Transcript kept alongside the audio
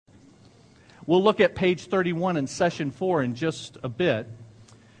We'll look at page 31 in session 4 in just a bit.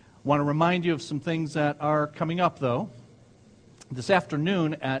 Want to remind you of some things that are coming up, though. This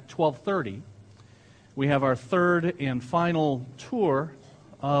afternoon at 12:30, we have our third and final tour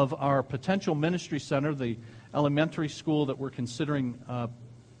of our potential ministry center, the elementary school that we're considering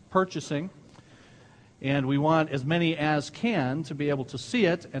purchasing. And we want as many as can to be able to see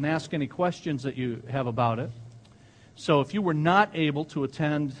it and ask any questions that you have about it. So if you were not able to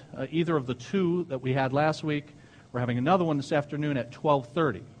attend either of the two that we had last week, we're having another one this afternoon at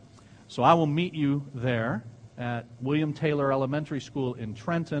 12:30. So I will meet you there at William Taylor Elementary School in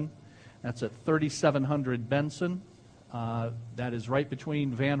Trenton. That's at 3700 Benson. That is right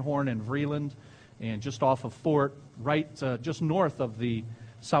between Van Horn and Vreeland, and just off of Fort, right just north of the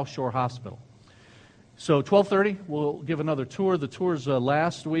South Shore Hospital. So 12:30, we'll give another tour. The tours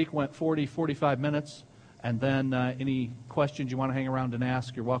last week went 45 minutes, and then any questions you want to hang around and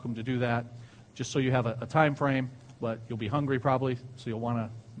ask, you're welcome to do that, just so you have a time frame, but you'll be hungry probably, so you'll want to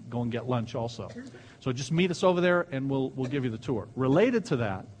go and get lunch also. So just meet us over there, and we'll give you the tour. Related to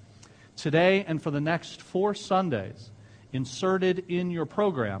that, today and for the next 4 Sundays, inserted in your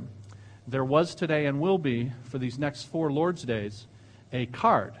program, there was today and will be for these next 4 Lord's Days a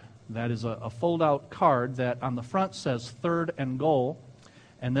card. That is a fold-out card that on the front says Third and Goal,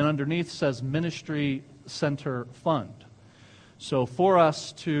 and then underneath says Ministry Center Fund. So for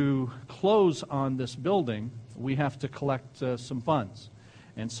us to close on this building, we have to collect some funds.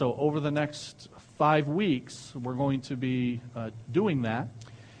 And so over the next 5 weeks, we're going to be doing that.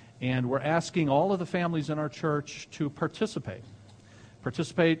 And we're asking all of the families in our church to participate.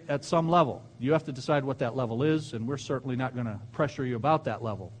 Participate at some level. You have to decide what that level is, and we're certainly not going to pressure you about that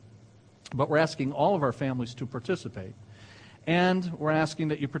level. But we're asking all of our families to participate. And we're asking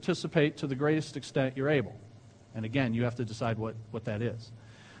that you participate to the greatest extent you're able. And again, you have to decide what that is.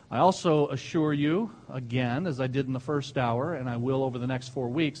 I also assure you, again, as I did in the first hour, and I will over the next 4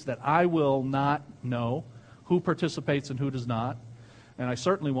 weeks, that I will not know who participates and who does not. And I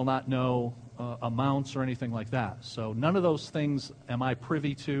certainly will not know amounts or anything like that. So none of those things am I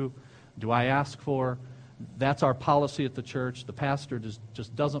privy to, do I ask for. That's our policy at the church. The pastor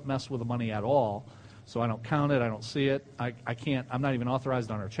just doesn't mess with the money at all. So I don't count it, I don't see it. I can't, I'm not even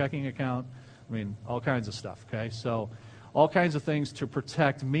authorized on our checking account. I mean, all kinds of stuff, okay? So all kinds of things to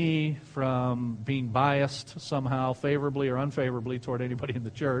protect me from being biased somehow, favorably or unfavorably, toward anybody in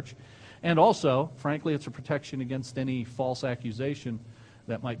the church. And also, frankly, it's a protection against any false accusation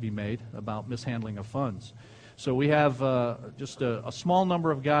that might be made about mishandling of funds. So we have just a small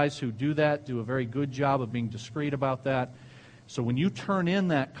number of guys who do that, do a very good job of being discreet about that. So when you turn in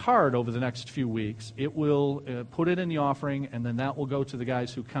that card over the next few weeks, it will put it in the offering, and then that will go to the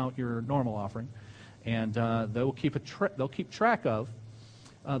guys who count your normal offering. And they'll keep track of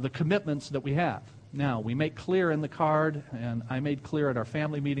the commitments that we have. Now, we make clear in the card, and I made clear at our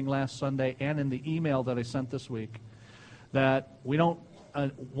family meeting last Sunday and in the email that I sent this week, that we don't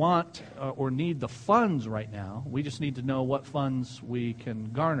want or need the funds right now. We just need to know what funds we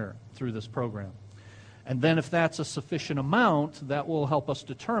can garner through this program. And then if that's a sufficient amount, that will help us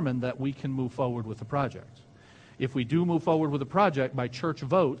determine that we can move forward with the project. If we do move forward with the project by church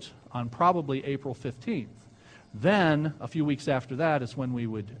vote on probably April 15th, then a few weeks after that is when we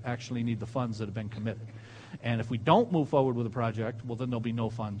would actually need the funds that have been committed. And if we don't move forward with the project, well, then there'll be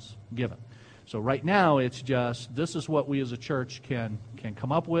no funds given. So right now, it's just, this is what we as a church can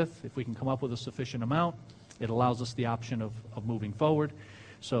come up with. If we can come up with a sufficient amount, it allows us the option of moving forward.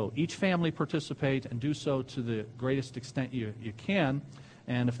 So each family participate and do so to the greatest extent you can.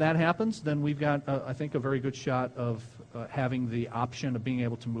 And if that happens, then we've got, I think, a very good shot of having the option of being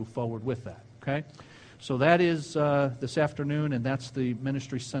able to move forward with that. Okay? So that is this afternoon, and that's the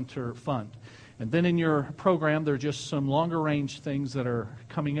Ministry Center Fund. And then in your program, there are just some longer-range things that are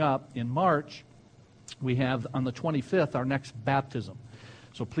coming up. In March, we have on the 25th our next baptism.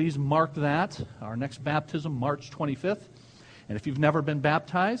 So please mark that, our next baptism, March 25th. And if you've never been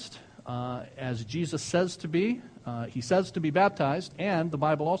baptized, as Jesus says to be, he says to be baptized, and the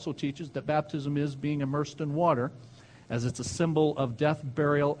Bible also teaches that baptism is being immersed in water, as it's a symbol of death,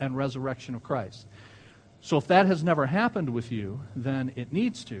 burial, and resurrection of Christ. So if that has never happened with you, then it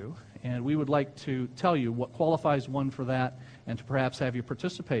needs to, and we would like to tell you what qualifies one for that and to perhaps have you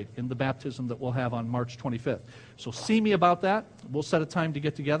participate in the baptism that we'll have on March 25th. So see me about that. We'll set a time to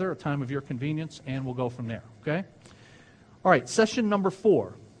get together, a time of your convenience, and we'll go from there, okay? All right, session number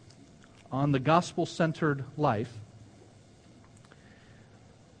 4 on the gospel-centered life.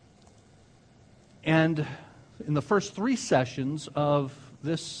 And in the first 3 sessions of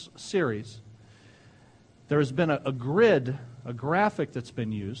this series, there has been a grid, a graphic that's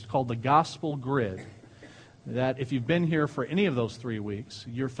been used called the Gospel Grid, that if you've been here for any of those 3 weeks,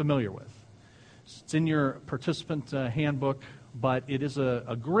 you're familiar with. It's in your participant handbook, but it is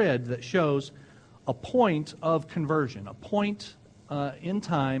a grid that shows a point of conversion, a point in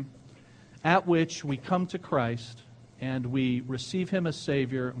time at which we come to Christ and we receive Him as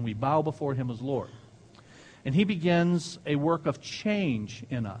Savior and we bow before Him as Lord. And He begins a work of change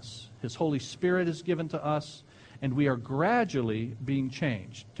in us. His Holy Spirit is given to us, and we are gradually being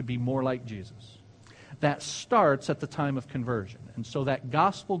changed to be more like Jesus. That starts at the time of conversion. And so that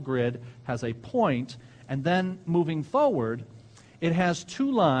gospel grid has a point, and then moving forward, it has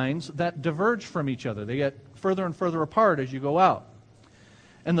 2 lines that diverge from each other. They get further and further apart as you go out.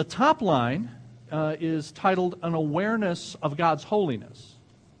 And the top line is titled An Awareness of God's Holiness.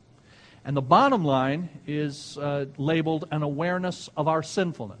 And the bottom line is labeled An Awareness of Our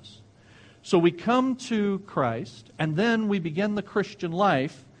Sinfulness. So we come to Christ, and then we begin the Christian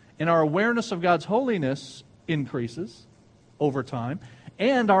life, and our awareness of God's holiness increases over time,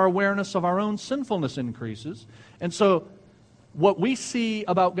 and our awareness of our own sinfulness increases. And so what we see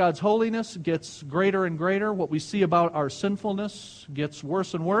about God's holiness gets greater and greater. What we see about our sinfulness gets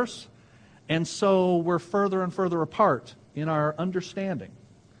worse and worse. And so we're further and further apart in our understanding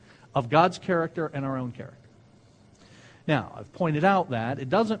of God's character and our own character. Now, I've pointed out that it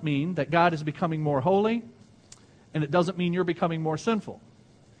doesn't mean that God is becoming more holy, and it doesn't mean you're becoming more sinful.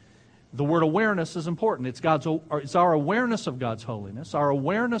 The word awareness is important. It's our awareness of God's holiness, our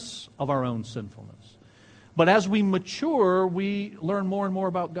awareness of our own sinfulness. But as we mature, we learn more and more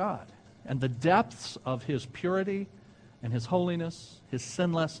about God and the depths of His purity and His holiness, His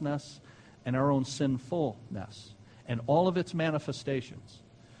sinlessness, and our own sinfulness, and all of its manifestations.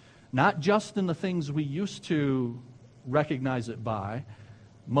 Not just in the things we used to recognize it by.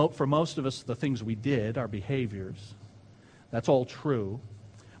 For most of us, the things we did, our behaviors, that's all true.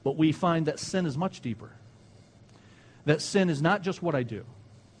 But we find that sin is much deeper. That sin is not just what I do,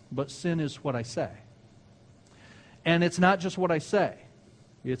 but sin is what I say. And it's not just what I say,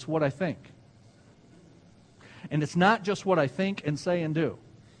 it's what I think. And it's not just what I think and say and do.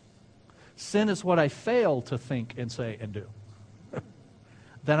 Sin is what I fail to think and say and do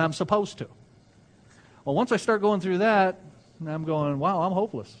that I'm supposed to. Well, once I start going through that, I'm going, wow, I'm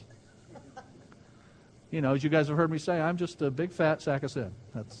hopeless. You know, as you guys have heard me say, I'm just a big fat sack of sin.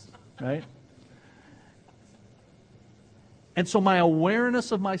 That's right. And so my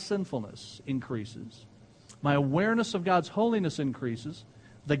awareness of my sinfulness increases. My awareness of God's holiness increases.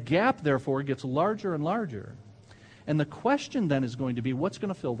 The gap, therefore, gets larger and larger. And the question then is going to be, what's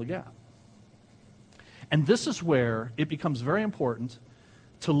going to fill the gap? And this is where it becomes very important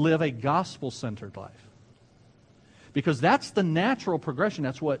to live a gospel-centered life. Because that's the natural progression.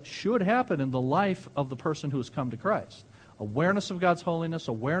 That's what should happen in the life of the person who has come to Christ. Awareness of God's holiness,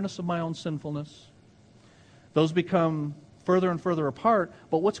 awareness of my own sinfulness. Those become further and further apart,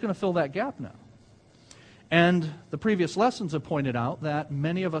 but what's going to fill that gap now? And the previous lessons have pointed out that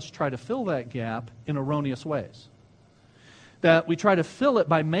many of us try to fill that gap in erroneous ways. That we try to fill it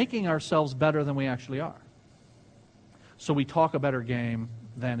by making ourselves better than we actually are. So we talk a better game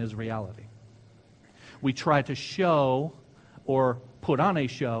than is reality. We try to show or put on a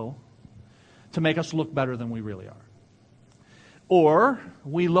show to make us look better than we really are. Or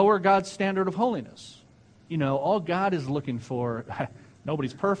we lower God's standard of holiness. You know, all God is looking for,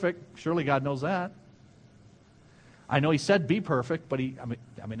 nobody's perfect. Surely God knows that. I know He said be perfect, but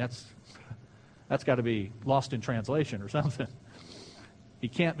I mean that's got to be lost in translation or something. He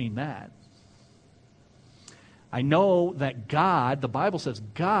can't mean that. I know that God, the Bible says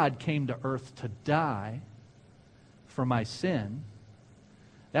God came to earth to die for my sin.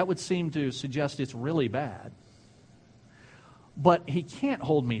 That would seem to suggest it's really bad. But He can't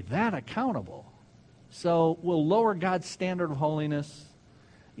hold me that accountable. So we'll lower God's standard of holiness.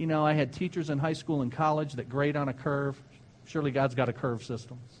 You know, I had teachers in high school and college that grade on a curve. Surely God's got a curve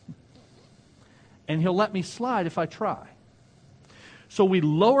system. And He'll let me slide if I try. So we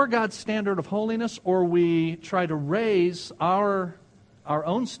lower God's standard of holiness, or we try to raise our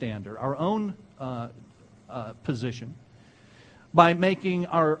own standard, our own position, by making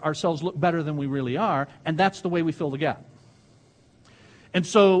ourselves look better than we really are, and that's the way we fill the gap. And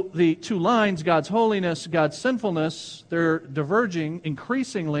so the 2 lines, God's holiness, God's sinfulness, they're diverging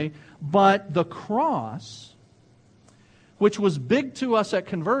increasingly, but the cross, which was big to us at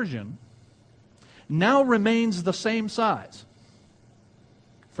conversion, now remains the same size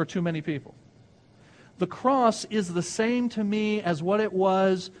for too many people. The cross is the same to me as what it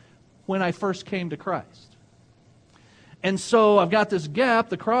was when I first came to Christ. And so I've got this gap,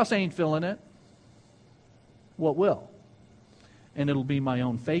 the cross ain't filling it. what will. And it'll be my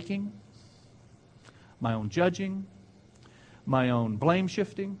own faking, my own judging, my own blame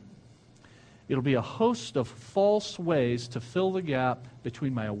shifting. It'll be a host of false ways to fill the gap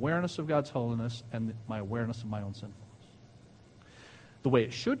between my awareness of God's holiness and my awareness of my own sinfulness. The way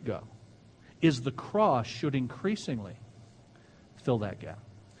it should go is the cross should increasingly fill that gap.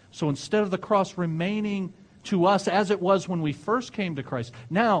 So instead of the cross remaining to us as it was when we first came to Christ,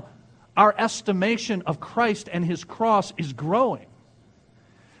 now our estimation of Christ and His cross is growing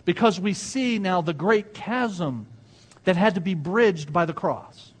because we see now the great chasm that had to be bridged by the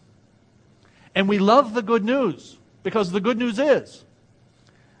cross. And we love the good news because the good news is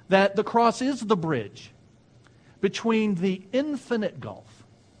that the cross is the bridge between the infinite gulf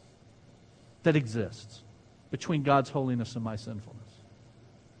that exists between God's holiness and my sinfulness.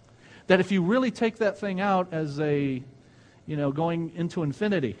 That if you really take that thing out as a, going into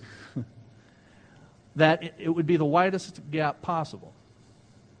infinity, that it would be the widest gap possible.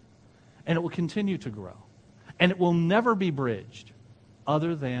 And it will continue to grow. And it will never be bridged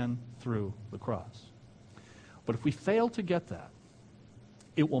other than through the cross. But if we fail to get that,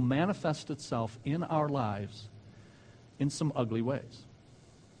 it will manifest itself in our lives in some ugly ways.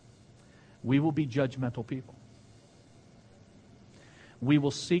 We will be judgmental people. We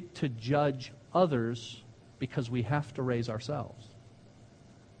will seek to judge others because we have to raise ourselves.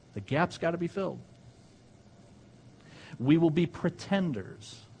 The gap's got to be filled. We will be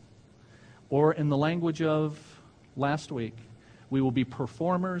pretenders. Or in the language of last week, we will be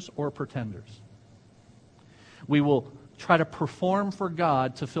performers or pretenders. We will try to perform for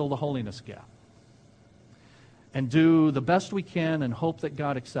God to fill the holiness gap. And do the best we can and hope that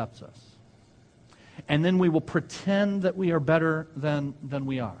God accepts us. And then we will pretend that we are better than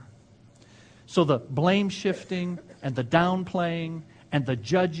we are. So the blame shifting and the downplaying and the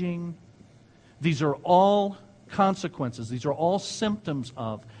judging, these are all consequences. These are all symptoms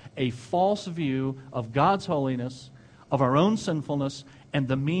of a false view of God's holiness, of our own sinfulness, and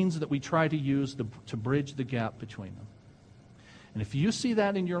the means that we try to use to bridge the gap between them. And if you see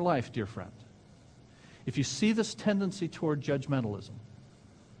that in your life, dear friend, if you see this tendency toward judgmentalism,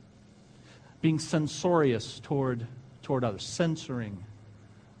 being censorious toward others, censoring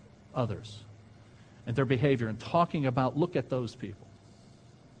others and their behavior and talking about, look at those people.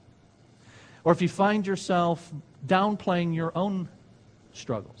 Or if you find yourself downplaying your own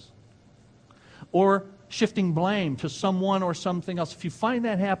struggles or shifting blame to someone or something else, if you find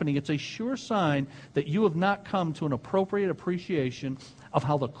that happening, it's a sure sign that you have not come to an appropriate appreciation of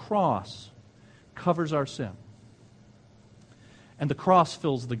how the cross covers our sin. And the cross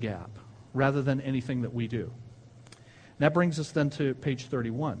fills the gap rather than anything that we do. And that brings us then to page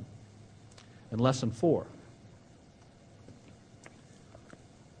 31 and lesson 4.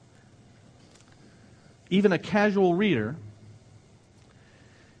 Even a casual reader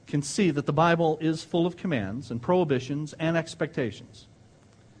can see that the Bible is full of commands and prohibitions and expectations.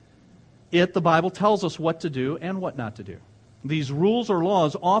 The Bible tells us what to do and what not to do. These rules or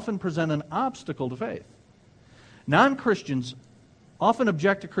laws often present an obstacle to faith. Non-Christians often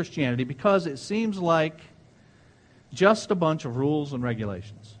object to Christianity because it seems like just a bunch of rules and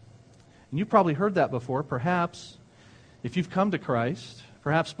regulations. And you've probably heard that before. Perhaps if you've come to Christ,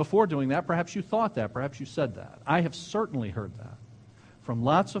 perhaps before doing that, perhaps you thought that, perhaps you said that. I have certainly heard that from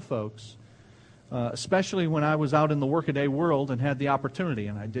lots of folks, especially when I was out in the workaday world and had the opportunity,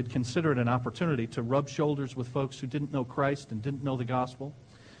 and I did consider it an opportunity to rub shoulders with folks who didn't know Christ and didn't know the gospel.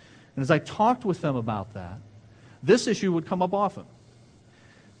 And as I talked with them about that, this issue would come up often.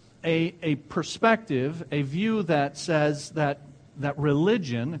 A perspective, a view that says that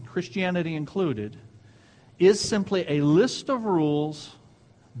religion, Christianity included, is simply a list of rules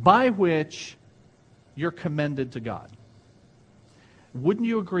by which you're commended to God. Wouldn't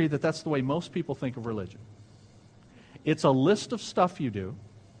you agree that that's the way most people think of religion? It's a list of stuff you do,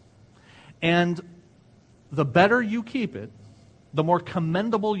 and the better you keep it, the more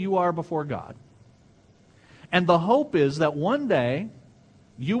commendable you are before God. And the hope is that one day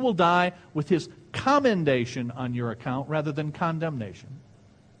you will die with His commendation on your account rather than condemnation,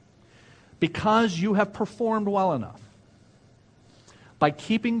 because you have performed well enough by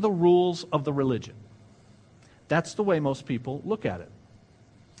keeping the rules of the religion. That's the way most people look at it.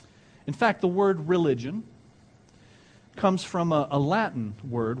 In fact, the word religion comes from a Latin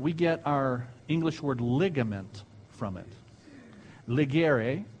word. We get our English word ligament from it.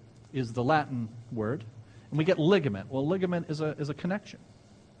 Ligere is the Latin word, and we get ligament. Well, ligament is a connection.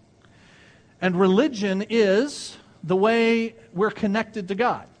 And religion is the way we're connected to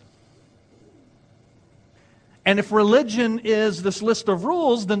God. And if religion is this list of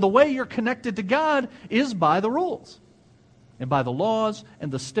rules, then the way you're connected to God is by the rules and by the laws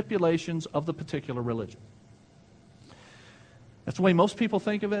and the stipulations of the particular religion. That's the way most people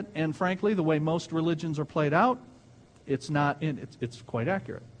think of it, and frankly, the way most religions are played out, it's quite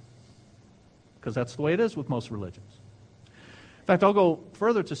accurate. Because that's the way it is with most religions. In fact, I'll go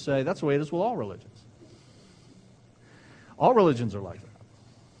further to say that's the way it is with all religions. All religions are like that.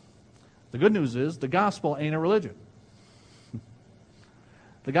 The good news is the gospel ain't a religion.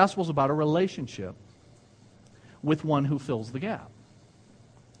 The gospel is about a relationship with one who fills the gap.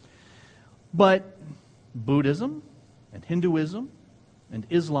 But Buddhism and Hinduism and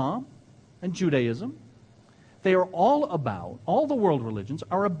Islam and Judaism, they are all the world religions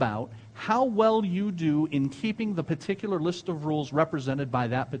are about how well you do in keeping the particular list of rules represented by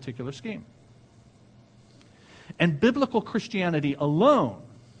that particular scheme. And biblical Christianity alone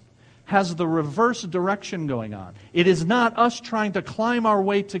has the reverse direction going on. It is not us trying to climb our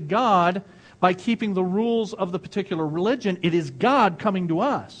way to God by keeping the rules of the particular religion. It is God coming to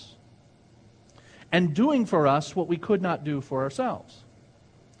us and doing for us what we could not do for ourselves.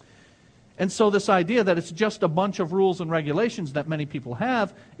 And so this idea that it's just a bunch of rules and regulations that many people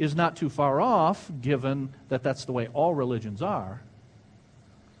have is not too far off, given that that's the way all religions are.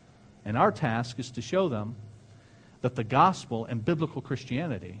 And our task is to show them that the gospel and biblical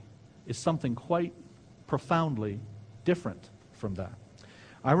Christianity is something quite profoundly different from that.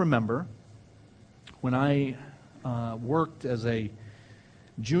 I remember when I worked as a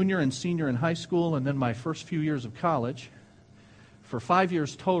junior and senior in high school, and then my first few years of college. For 5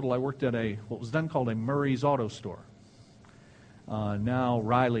 years total, I worked at what was then called a Murray's Auto Store. Now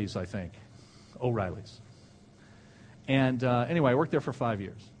Riley's, I think. O'Reilly's. And anyway, I worked there for 5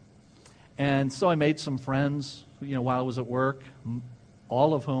 years. And so I made some friends, while I was at work,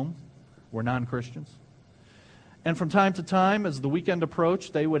 all of whom were non-Christians. And from time to time, as the weekend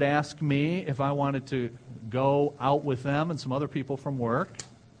approached, they would ask me if I wanted to go out with them and some other people from work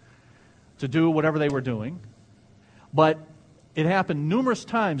to do whatever they were doing. But it happened numerous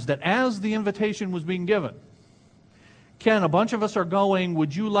times that as the invitation was being given, Ken, a bunch of us are going,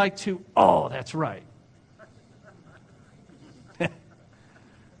 would you like to? Oh, that's right.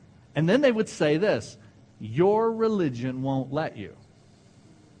 And then they would say this, your religion won't let you.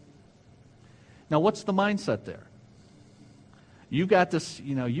 Now, what's the mindset there? You've got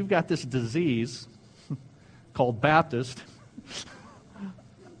this disease called Baptist,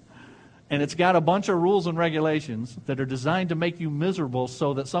 and it's got a bunch of rules and regulations that are designed to make you miserable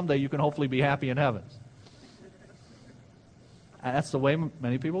so that someday you can hopefully be happy in heaven. That's the way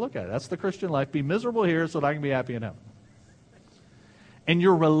many people look at it. That's the Christian life. Be miserable here so that I can be happy in heaven. And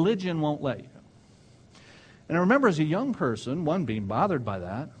your religion won't let you. And I remember as a young person, one, being bothered by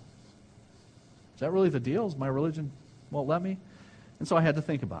that. Is that really the deal? Is my religion won't let me? And so I had to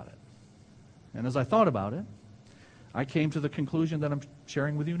think about it. And as I thought about it, I came to the conclusion that I'm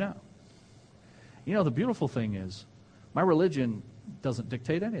sharing with you now. The beautiful thing is, my religion doesn't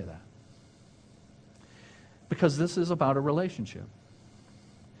dictate any of that. Because this is about a relationship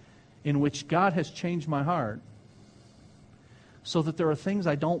in which God has changed my heart so that there are things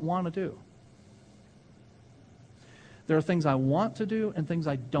I don't want to do. There are things I want to do and things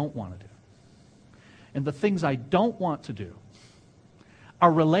I don't want to do. And the things I don't want to do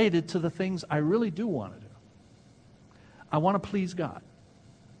are related to the things I really do want to do. I want to please God.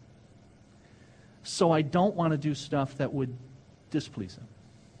 So I don't want to do stuff that would displease Him.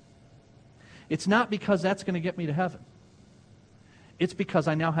 It's not because that's going to get me to heaven. It's because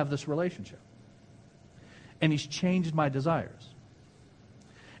I now have this relationship. And He's changed my desires.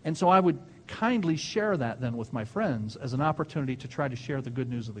 And so I would kindly share that then with my friends as an opportunity to try to share the good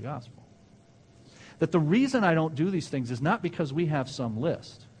news of the gospel. That the reason I don't do these things is not because we have some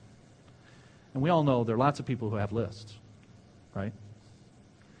list. And we all know there are lots of people who have lists, right?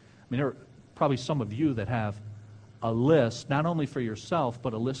 There are probably some of you that have a list, not only for yourself,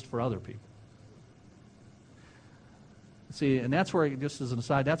 but a list for other people. See, and that's where, just as an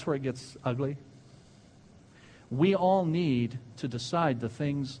aside, that's where it gets ugly. We all need to decide the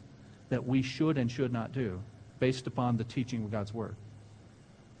things that we should and should not do based upon the teaching of God's Word.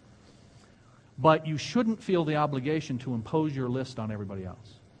 But you shouldn't feel the obligation to impose your list on everybody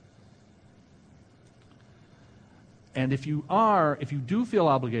else. And if you do feel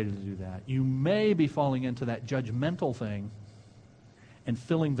obligated to do that, you may be falling into that judgmental thing and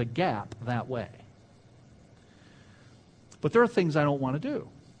filling the gap that way. But there are things I don't want to do.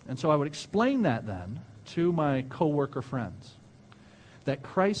 And so I would explain that then to my coworker friends, that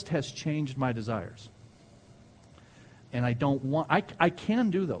Christ has changed my desires. And I can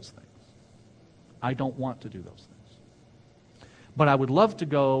do those things. I don't want to do those things. But I would love to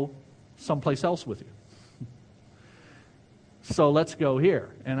go someplace else with you. So let's go here.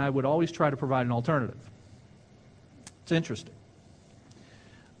 And I would always try to provide an alternative. It's interesting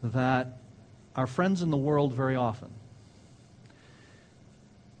that our friends in the world very often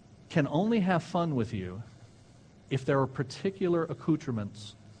can only have fun with you if there are particular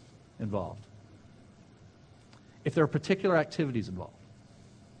accoutrements involved, if there are particular activities involved.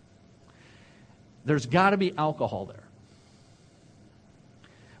 There's got to be alcohol there.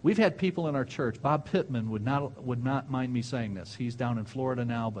 We've had people in our church, Bob Pittman would not mind me saying this. He's down in Florida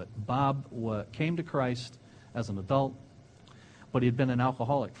now, but Bob came to Christ as an adult, but he had been an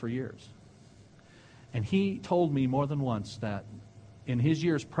alcoholic for years. And he told me more than once that in his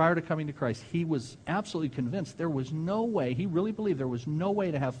years prior to coming to Christ, he was absolutely convinced there was no way, he really believed there was no way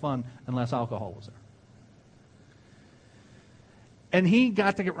to have fun unless alcohol was there. And he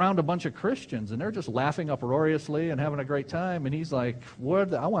got to get around a bunch of Christians, and they're just laughing uproariously and having a great time, and he's like,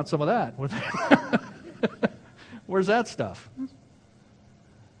 I want some of that. Where's that stuff?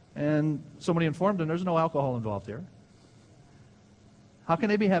 And somebody informed him there's no alcohol involved here. How can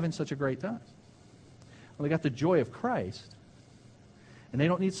they be having such a great time? Well, they got the joy of Christ, and they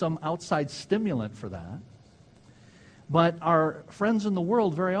don't need some outside stimulant for that. But our friends in the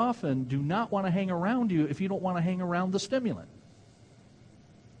world very often do not want to hang around you if you don't want to hang around the stimulant.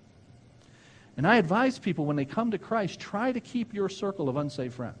 And I advise people when they come to Christ, try to keep your circle of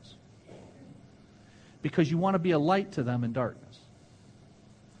unsaved friends, because you want to be a light to them in darkness.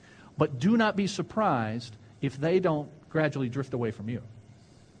 But do not be surprised if they don't gradually drift away from you.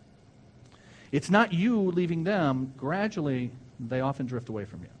 It's not you leaving them. Gradually, they often drift away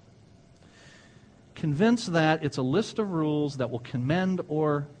from you. Convince that it's a list of rules that will commend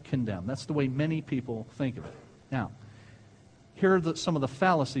or condemn. That's the way many people think of it. Now, here are some of the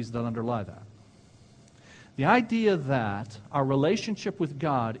fallacies that underlie that. The idea that our relationship with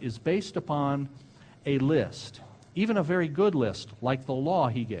God is based upon a list, even a very good list, like the law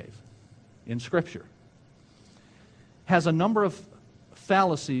He gave in Scripture, has a number of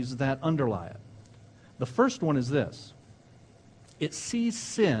fallacies that underlie it. The first one is this: it sees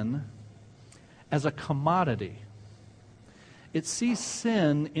sin as a commodity. It sees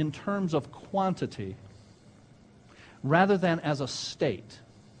sin in terms of quantity rather than as a state.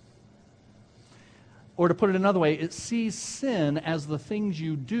 Or to put it another way, it sees sin as the things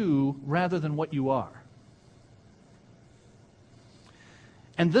you do rather than what you are.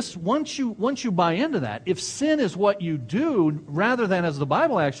 And this, once you buy into that, if sin is what you do rather than, as the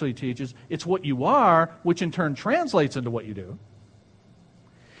Bible actually teaches, it's what you are, which in turn translates into what you do.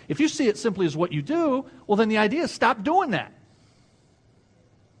 If you see it simply as what you do, well, then the idea is stop doing that.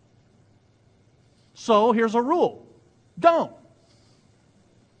 So here's a rule. Don't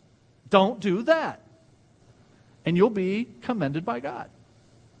do that. And you'll be commended by God.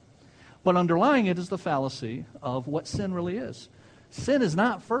 But underlying it is the fallacy of what sin really is. Sin is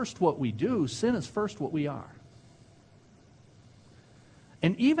not first what we do. Sin is first what we are.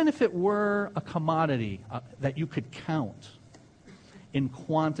 And even if it were a commodity that you could count in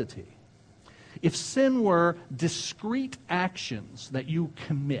quantity, if sin were discrete actions that you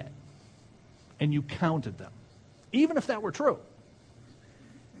commit and you counted them, even if that were true,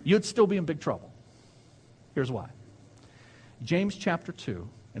 you'd still be in big trouble. Here's why. James chapter 2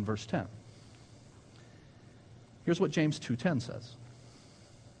 and verse 10. Here's what James 2:10 says.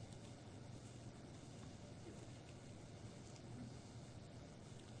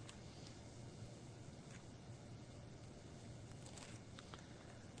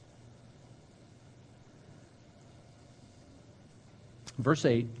 Verse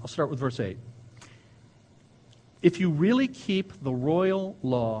 8, I'll start with verse 8. If you really keep the royal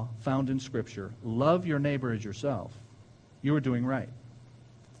law found in Scripture, love your neighbor as yourself, you are doing right.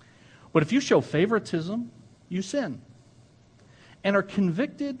 But if you show favoritism, you sin and are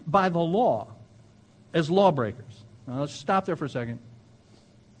convicted by the law as lawbreakers. Now let's stop there for a second.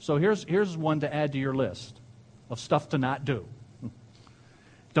 So here's one to add to your list of stuff to not do.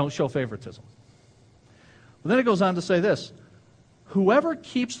 Don't show favoritism. But then it goes on to say this: whoever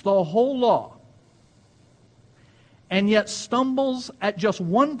keeps the whole law and yet stumbles at just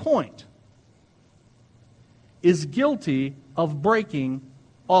one point is guilty of breaking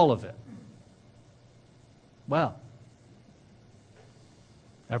all of it. Well,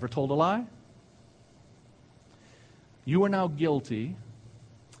 ever told a lie? You are now guilty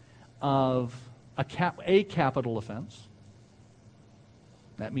of a capital offense.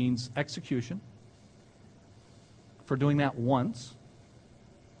 That means execution for doing that once.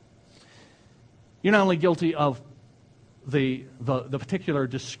 You're not only guilty of the particular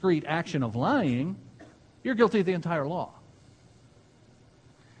discrete action of lying, you're guilty of the entire law.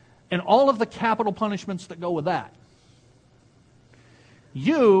 And all of the capital punishments that go with that.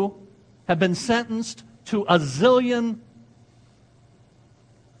 You have been sentenced to a zillion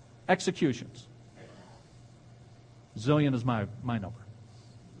executions. Zillion is my number.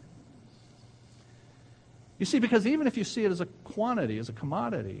 You see, because even if you see it as a quantity, as a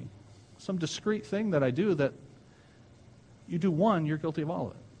commodity, some discrete thing that I do, that you do one, you're guilty of all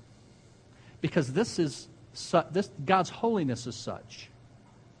of it. Because this God's holiness is such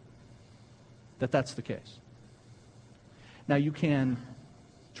that that's the case. Now you can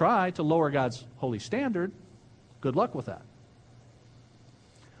try to lower God's holy standard. Good luck with that.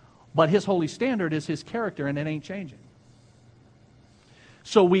 But His holy standard is His character, and it ain't changing.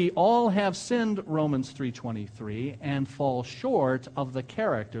 So we all have sinned, Romans 3:23, and fall short of the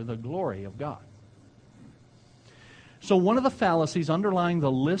character, the glory of God. So one of the fallacies underlying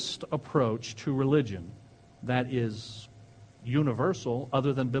the list approach to religion that is universal,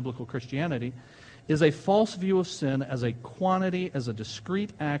 other than biblical Christianity, is a false view of sin as a quantity, as a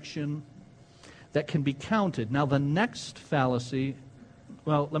discrete action that can be counted. Now the next fallacy,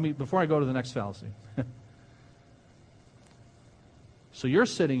 before I go to the next fallacy. So you're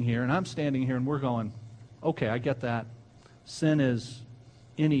sitting here and I'm standing here and we're going, okay, I get that. Sin is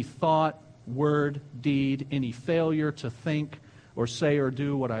any thought, word, deed, any failure to think or say or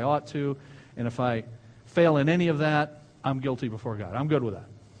do what I ought to. And if I fail in any of that, I'm guilty before God. I'm good with that.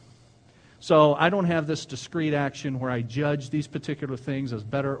 So I don't have this discrete action where I judge these particular things as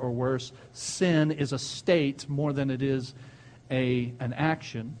better or worse. Sin is a state more than it is an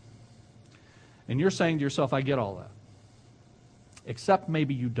action. And you're saying to yourself, I get all that. Except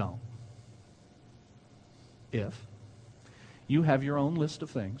maybe you don't. If you have your own list of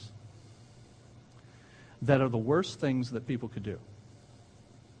things that are the worst things that people could do.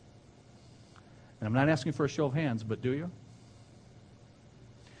 And I'm not asking for a show of hands, but do you?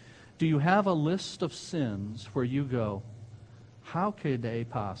 Do you have a list of sins where you go, how could they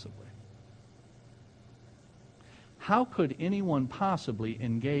possibly? How could anyone possibly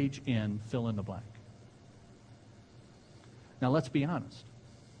engage in fill in the blank? Now let's be honest.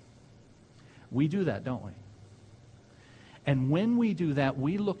 We do that, don't we? And when we do that,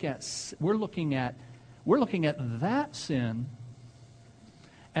 we're looking at that sin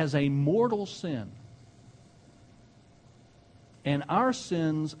as a mortal sin, and our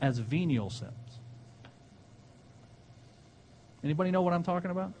sins as venial sins. Anybody know what I'm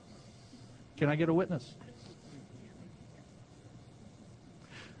talking about? Can I get a witness?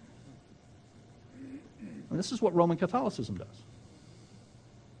 And this is what Roman Catholicism does.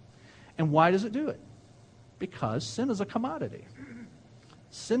 And why does it do it? Because sin is a commodity.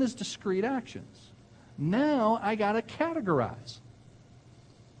 Sin is discrete actions. Now I got to categorize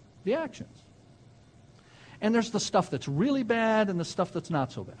the actions. And there's the stuff that's really bad and the stuff that's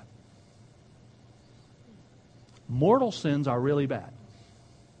not so bad. Mortal sins are really bad.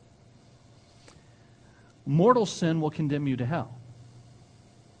 Mortal sin will condemn you to hell.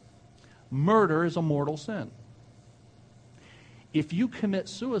 Murder is a mortal sin. If you commit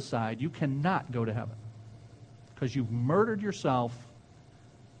suicide, you cannot go to heaven because you've murdered yourself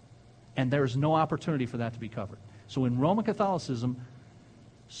and there's no opportunity for that to be covered. So in Roman Catholicism,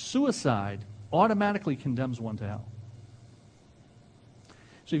 suicide automatically condemns one to hell.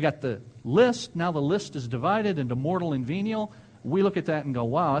 So you've got the list. Now the list is divided into mortal and venial. We look at that and go,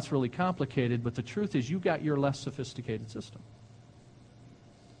 wow, that's really complicated. But the truth is you've got your less sophisticated system.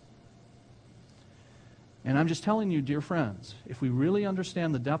 And I'm just telling you, dear friends, if we really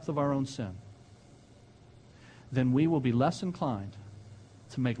understand the depth of our own sin, then we will be less inclined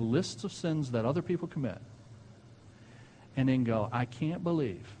to make lists of sins that other people commit and then go, I can't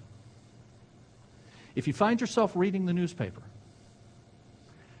believe. If you find yourself reading the newspaper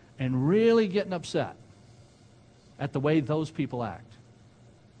and really getting upset at the way those people act,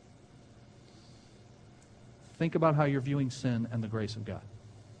 think about how you're viewing sin and the grace of God.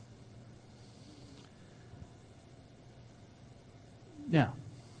 Now,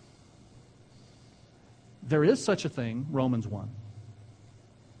 there is such a thing, Romans 1,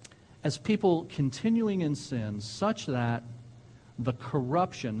 as people continuing in sin such that the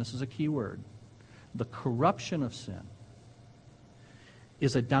corruption, this is a key word, the corruption of sin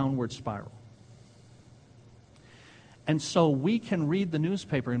is a downward spiral. And so we can read the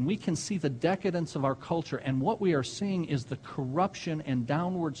newspaper and we can see the decadence of our culture, and what we are seeing is the corruption and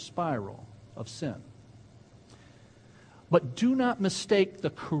downward spiral of sin. But do not mistake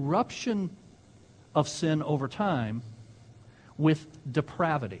the corruption of sin over time with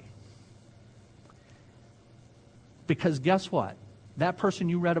depravity. Because guess what? That person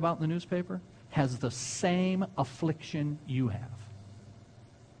you read about in the newspaper has the same affliction you have.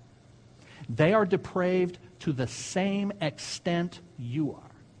 They are depraved to the same extent you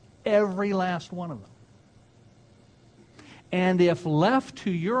are. Every last one of them. And if left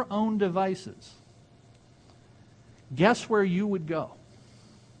to your own devices, guess where you would go?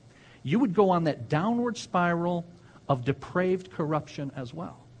 You would go on that downward spiral of depraved corruption as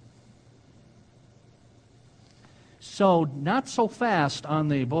well. So, not so fast on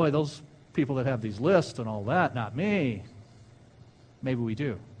the, boy, those people that have these lists and all that, not me. Maybe we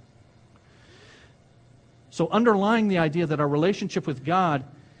do. So, underlying the idea that our relationship with God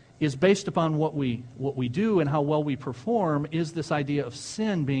is based upon what we do and how well we perform is this idea of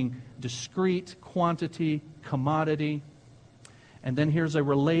sin being discrete, quantity, commodity. And then here's a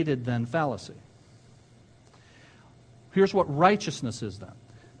related then fallacy. Here's what righteousness is then.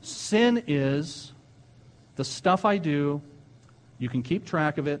 Sin is the stuff I do. You can keep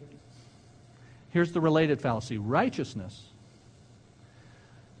track of it. Here's the related fallacy. Righteousness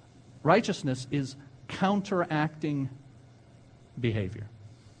is counteracting behavior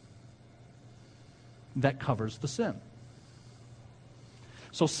that covers the sin.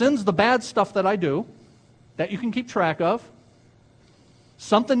 So sin's the bad stuff that I do, that you can keep track of.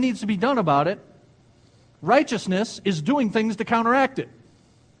 Something needs to be done about it. Righteousness is doing things to counteract it.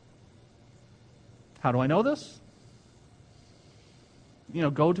 How do I know this?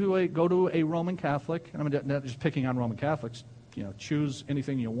 Go to a Roman Catholic. And I'm not just picking on Roman Catholics. Choose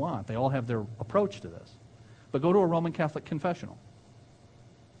anything you want. They all have their approach to this. But go to a Roman Catholic confessional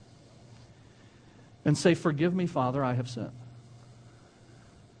and say, "Forgive me, Father, I have sinned."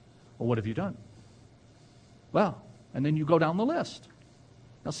 Well, what have you done? Well, and then you go down the list.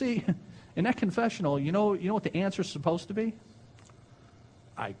 Now see, in that confessional, you know what the answer is supposed to be?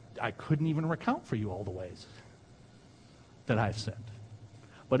 I couldn't even recount for you all the ways that I've sinned.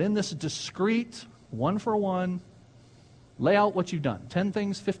 But in this discrete, one for one, lay out what you've done. 10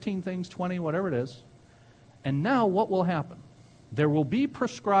 things, 15 things, 20, whatever it is. And now what will happen? There will be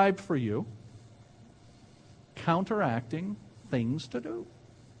prescribed for you counteracting things to do.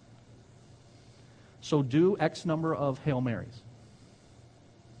 So do X number of Hail Marys.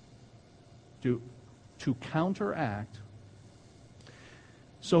 To counteract.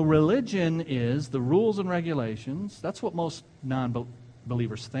 So religion is the rules and regulations. That's what most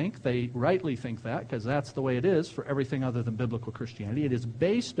non-believers think. They rightly think that because that's the way it is for everything other than biblical Christianity. It is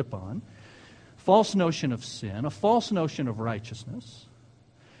based upon false notion of sin, a false notion of righteousness.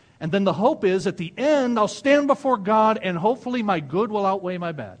 And then the hope is at the end I'll stand before God and hopefully my good will outweigh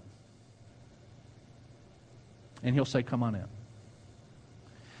my bad. And He'll say, "Come on in."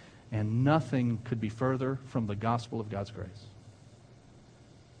 And nothing could be further from the gospel of God's grace.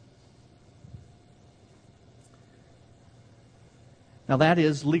 Now that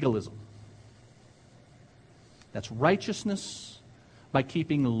is legalism. That's righteousness by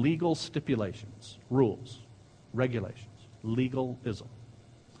keeping legal stipulations, rules, regulations, legalism.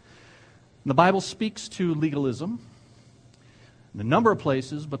 And the Bible speaks to legalism in a number of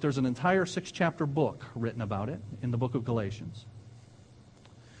places, but there's an entire 6-chapter book written about it in the book of Galatians.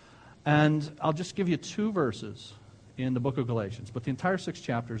 And I'll just give you 2 verses in the book of Galatians, but the entire 6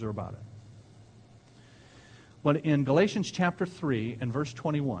 chapters are about it. But in Galatians chapter 3 and verse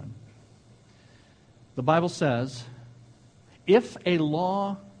 21, the Bible says, "If a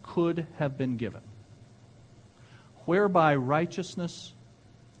law could have been given, whereby righteousness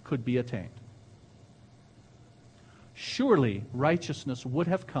could be attained, surely righteousness would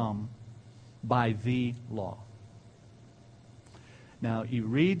have come by the law." Now, you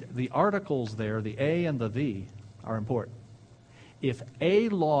read the articles there, the a and the are important. If a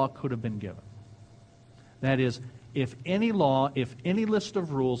law could have been given, that is, if any law, if any list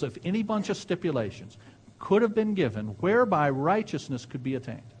of rules, if any bunch of stipulations could have been given whereby righteousness could be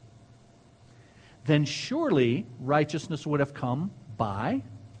attained, then surely righteousness would have come by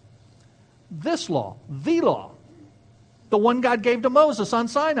this law, the one God gave to Moses on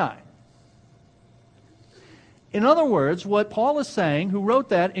Sinai. In other words, what Paul is saying, who wrote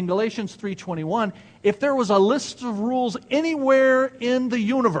that in Galatians 3:21, if there was a list of rules anywhere in the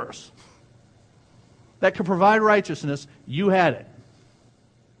universe that could provide righteousness, you had it.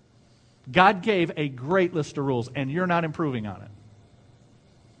 God gave a great list of rules, and you're not improving on it.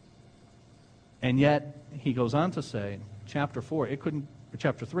 And yet, he goes on to say, chapter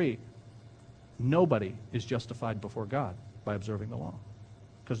 3, nobody is justified before God by observing the law,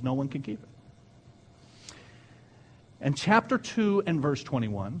 because no one can keep it. And chapter 2 and verse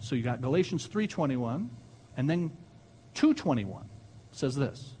 21, so you got Galatians 3:21, and then 2:21 says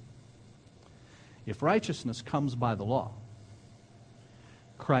this: If righteousness comes by the law,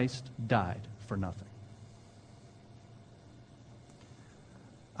 Christ died for nothing.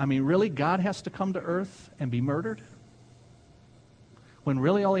 I mean, really, God has to come to earth and be murdered? When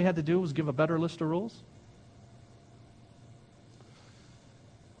really all he had to do was give a better list of rules?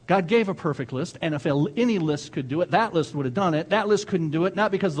 God gave a perfect list, and if any list could do it, that list would have done it. That list couldn't do it,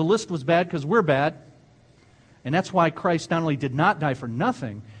 not because the list was bad, because we're bad. And that's why Christ not only did not die for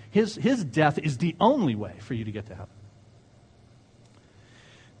nothing, his death is the only way for you to get to heaven.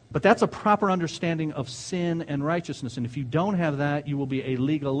 But that's a proper understanding of sin and righteousness. And if you don't have that, you will be a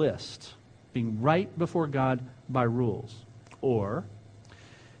legalist, being right before God by rules. Or,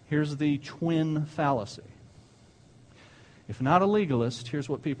 here's the twin fallacy. If not a legalist, here's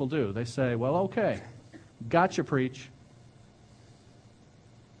what people do. They say, well, okay, gotcha, preach.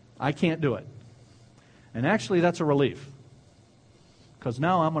 I can't do it. And actually, that's a relief, because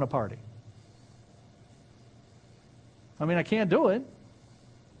now I'm going to party. I mean, I can't do it.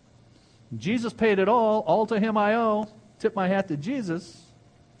 Jesus paid it all to him I owe. Tip my hat to Jesus.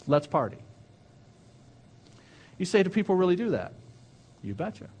 Let's party. You say, do people really do that? You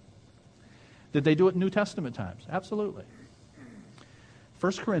betcha. Did they do it in New Testament times? Absolutely.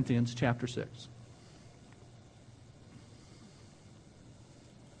 1 Corinthians chapter 6.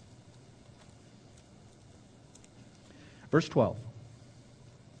 Verse 12.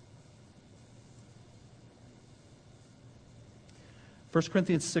 First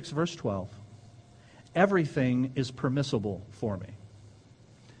Corinthians 6, verse 12. Everything is permissible for me.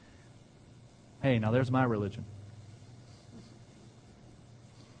 Hey, now there's my religion.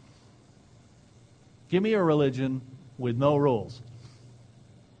 Give me a religion with no rules.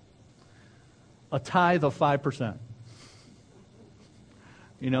 A tithe of 5%.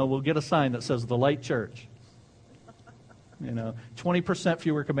 We'll get a sign that says the Light Church. 20%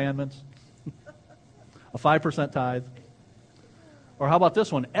 fewer commandments. A 5% tithe. Or how about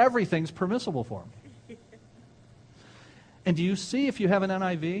this one? Everything's permissible for me. And do you see, if you have an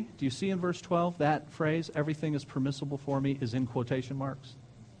NIV, do you see in verse 12 that phrase, everything is permissible for me, is in quotation marks?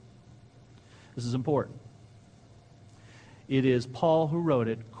 This is important. It is Paul who wrote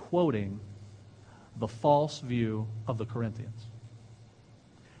it, quoting the false view of the Corinthians.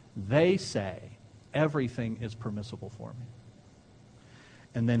 They say, everything is permissible for me.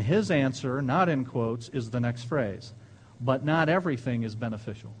 And then his answer, not in quotes, is the next phrase. But not everything is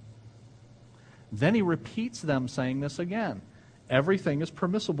beneficial. Then he repeats them saying this again. Everything is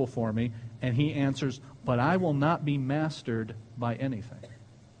permissible for me. And he answers, but I will not be mastered by anything.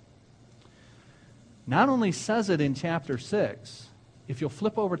 Not only says it in chapter 6, if you'll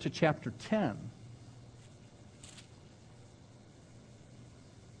flip over to chapter 10,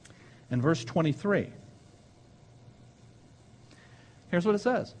 and verse 23. Here's what it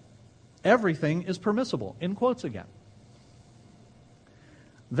says. Everything is permissible, in quotes again.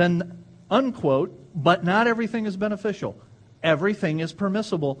 Then, unquote, but not everything is beneficial. Everything is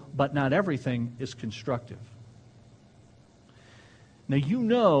permissible, but not everything is constructive.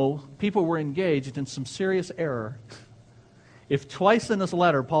 Now, people were engaged in some serious error if twice in this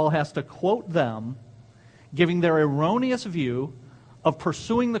letter Paul has to quote them, giving their erroneous view of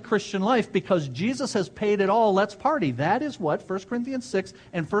pursuing the Christian life because Jesus has paid it all, let's party. That is what 1 Corinthians 6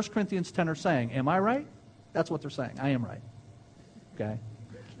 and 1 Corinthians 10 are saying. Am I right? That's what they're saying. I am right. Okay?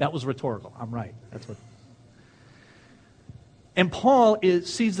 That was rhetorical. I'm right. That's what. And Paul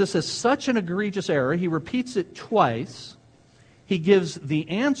sees this as such an egregious error. He repeats it twice. He gives the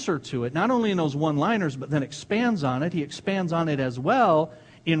answer to it, not only in those one-liners, but then expands on it. He expands on it as well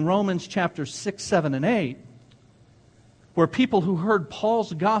in Romans chapters 6, 7, and 8, where people who heard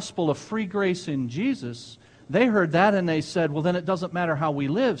Paul's gospel of free grace in Jesus, they heard that and they said, well, then it doesn't matter how we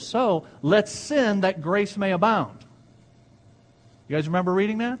live, so let's sin that grace may abound. You guys remember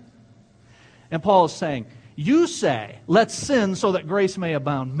reading that? And Paul is saying, you say, let's sin so that grace may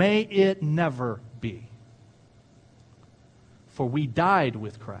abound. May it never be. For we died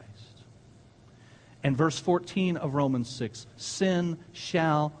with Christ. And verse 14 of Romans 6, sin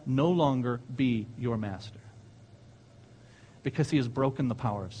shall no longer be your master, because he has broken the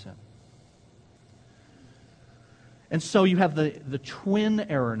power of sin. And so you have the twin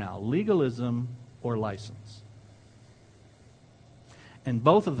error now, legalism or license. And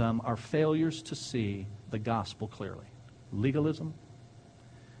both of them are failures to see the gospel clearly. Legalism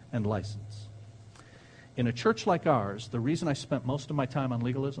and license. In a church like ours, the reason I spent most of my time on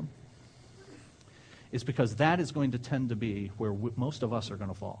legalism is because that is going to tend to be where most of us are going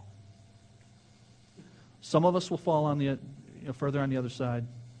to fall. Some of us will fall on the further on the other side,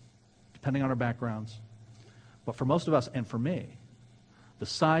 depending on our backgrounds. But for most of us, and for me, The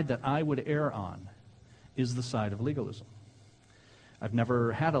side that I would err on is the side of legalism. I've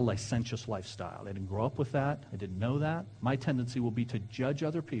never had a licentious lifestyle. I didn't grow up with that. I didn't know that. My tendency will be to judge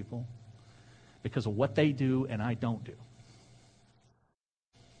other people because of what they do and I don't do.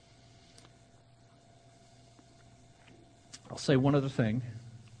 I'll say one other thing,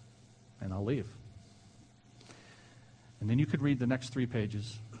 and I'll leave. And then you could read the next 3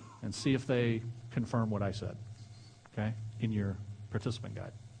 pages and see if they confirm what I said, okay, in your participant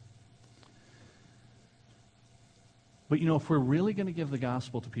guide. But if we're really going to give the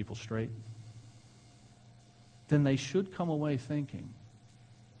gospel to people straight, then they should come away thinking,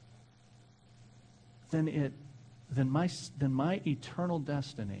 then my eternal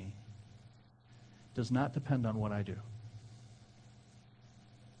destiny does not depend on what I do.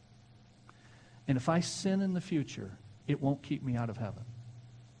 And if I sin in the future, it won't keep me out of heaven.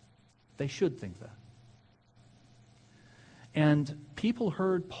 They should think that. And people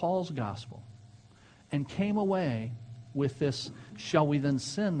heard Paul's gospel and came away with this, shall we then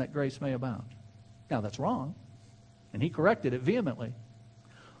sin that grace may abound? Now, that's wrong, and he corrected it vehemently.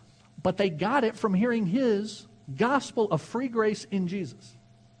 But they got it from hearing his gospel of free grace in Jesus.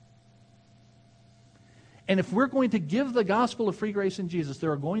 And if we're going to give the gospel of free grace in Jesus,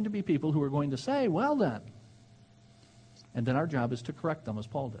 there are going to be people who are going to say, well then. And then our job is to correct them as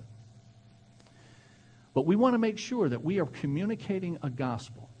Paul did. But we want to make sure that we are communicating a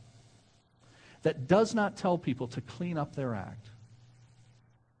gospel that does not tell people to clean up their act,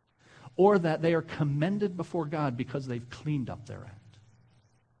 or that they are commended before God because they've cleaned up their act.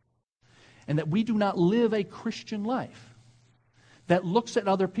 And that we do not live a Christian life that looks at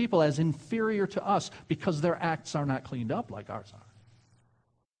other people as inferior to us because their acts are not cleaned up like ours are.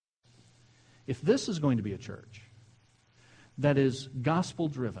 If this is going to be a church that is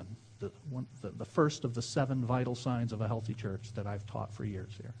gospel-driven, the first of the 7 vital signs of a healthy church that I've taught for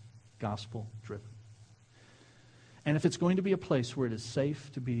years here, gospel-driven. And if it's going to be a place where it is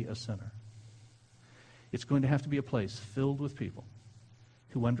safe to be a sinner, it's going to have to be a place filled with people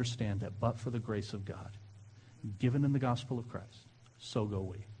who understand that but for the grace of God, given in the gospel of Christ, so go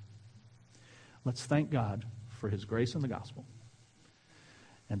we. Let's thank God for his grace in the gospel.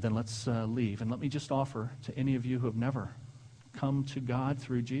 And then let's leave. And let me just offer to any of you who have never come to God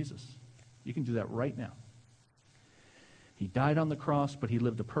through Jesus, you can do that right now. He died on the cross, but he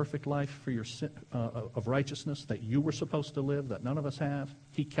lived a perfect life for your sin, of righteousness that you were supposed to live, that none of us have.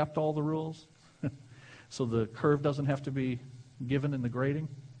 He kept all the rules, so the curve doesn't have to be given in the grading.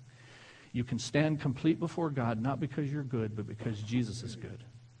 You can stand complete before God, not because you're good, but because Jesus is good,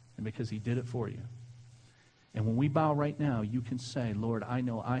 and because he did it for you. And when we bow right now, you can say, Lord, I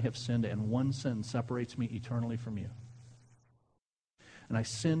know I have sinned, and one sin separates me eternally from you. And I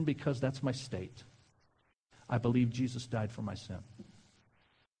sin because that's my state. I believe Jesus died for my sin.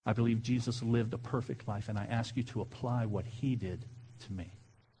 I believe Jesus lived a perfect life, and I ask you to apply what he did to me.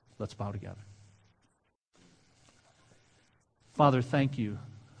 Let's bow together. Father, thank you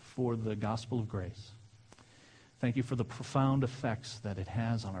for the gospel of grace. Thank you for the profound effects that it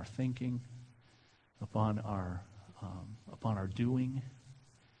has on our thinking, upon our doing,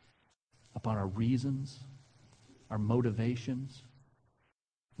 upon our reasons, our motivations.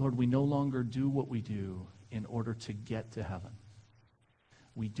 Lord, we no longer do what we do in order to get to heaven.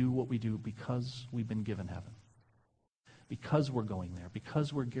 We do what we do because we've been given heaven. Because we're going there.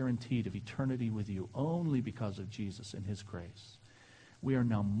 Because we're guaranteed of eternity with you only because of Jesus and his grace. We are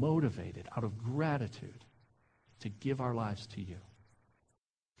now motivated out of gratitude to give our lives to you.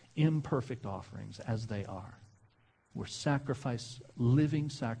 Imperfect offerings as they are. We're living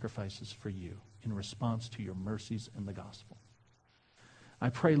sacrifices for you in response to your mercies in the gospel. I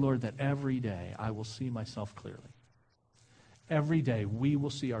pray, Lord, that every day I will see myself clearly. Every day we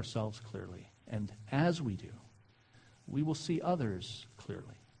will see ourselves clearly. And as we do, we will see others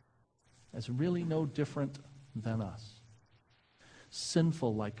clearly as really no different than us.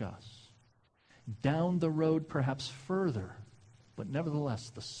 Sinful like us. Down the road perhaps further, but nevertheless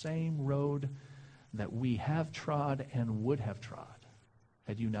the same road that we have trod and would have trod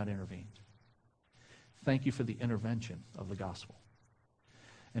had you not intervened. Thank you for the intervention of the gospel.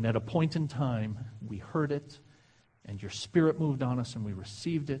 And at a point in time, we heard it, and your Spirit moved on us, and we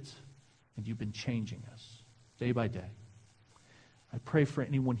received it, and you've been changing us day by day. I pray for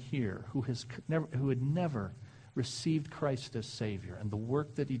anyone here who had never received Christ as Savior, and the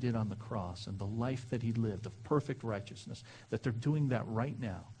work that he did on the cross, and the life that he lived of perfect righteousness, that they're doing that right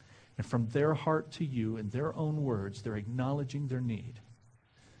now. And from their heart to you, in their own words, they're acknowledging their need,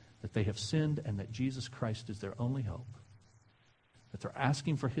 that they have sinned, and that Jesus Christ is their only hope. That they're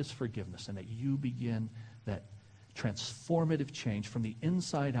asking for his forgiveness, and that you begin that transformative change from the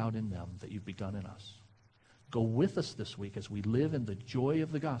inside out in them that you've begun in us. Go with us this week as we live in the joy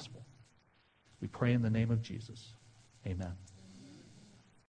of the gospel. We pray in the name of Jesus. Amen.